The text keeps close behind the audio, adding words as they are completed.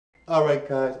All right,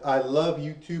 guys, I love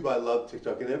YouTube, I love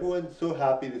TikTok, and everyone's so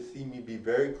happy to see me be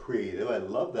very creative. I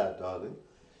love that, darling.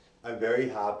 I'm very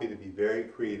happy to be very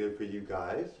creative for you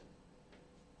guys.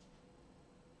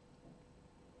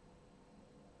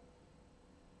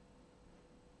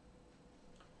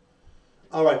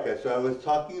 All right, guys, so I was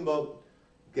talking about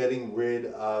getting rid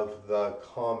of the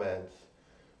comments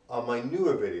on my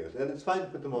newer videos, and it's fine to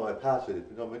put them on my past videos,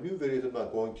 but on my new videos, I'm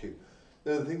not going to.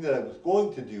 Now, the thing that I was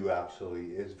going to do actually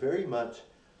is very much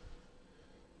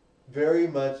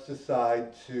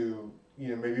decide to,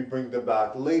 maybe bring them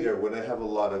back later when I have a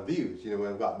lot of views. When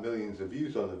I've got millions of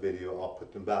views on the video, I'll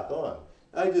put them back on.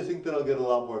 I just think that I'll get a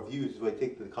lot more views if I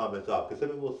take the comments off, because some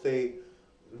people say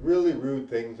really rude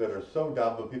things that are so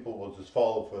dumb, but people will just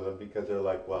follow for them because they're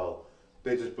like, well,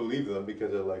 they just believe them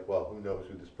because they're like, well, who knows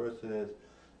who this person is?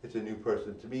 It's a new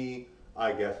person to me.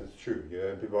 I guess it's true.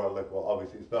 And people are like, well,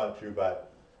 obviously it's not true,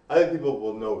 but I think people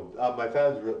will know. My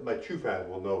fans, my true fans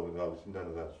will know, and obviously none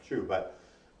of that's true. But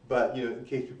in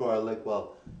case people are like,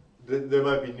 well, they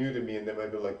might be new to me, and they might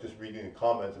be like just reading the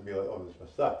comments and be like, oh, this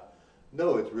must suck.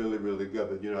 No, it's really, really good,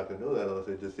 but you're not gonna know that unless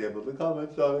I just say about the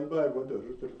comments. Sorry, bye.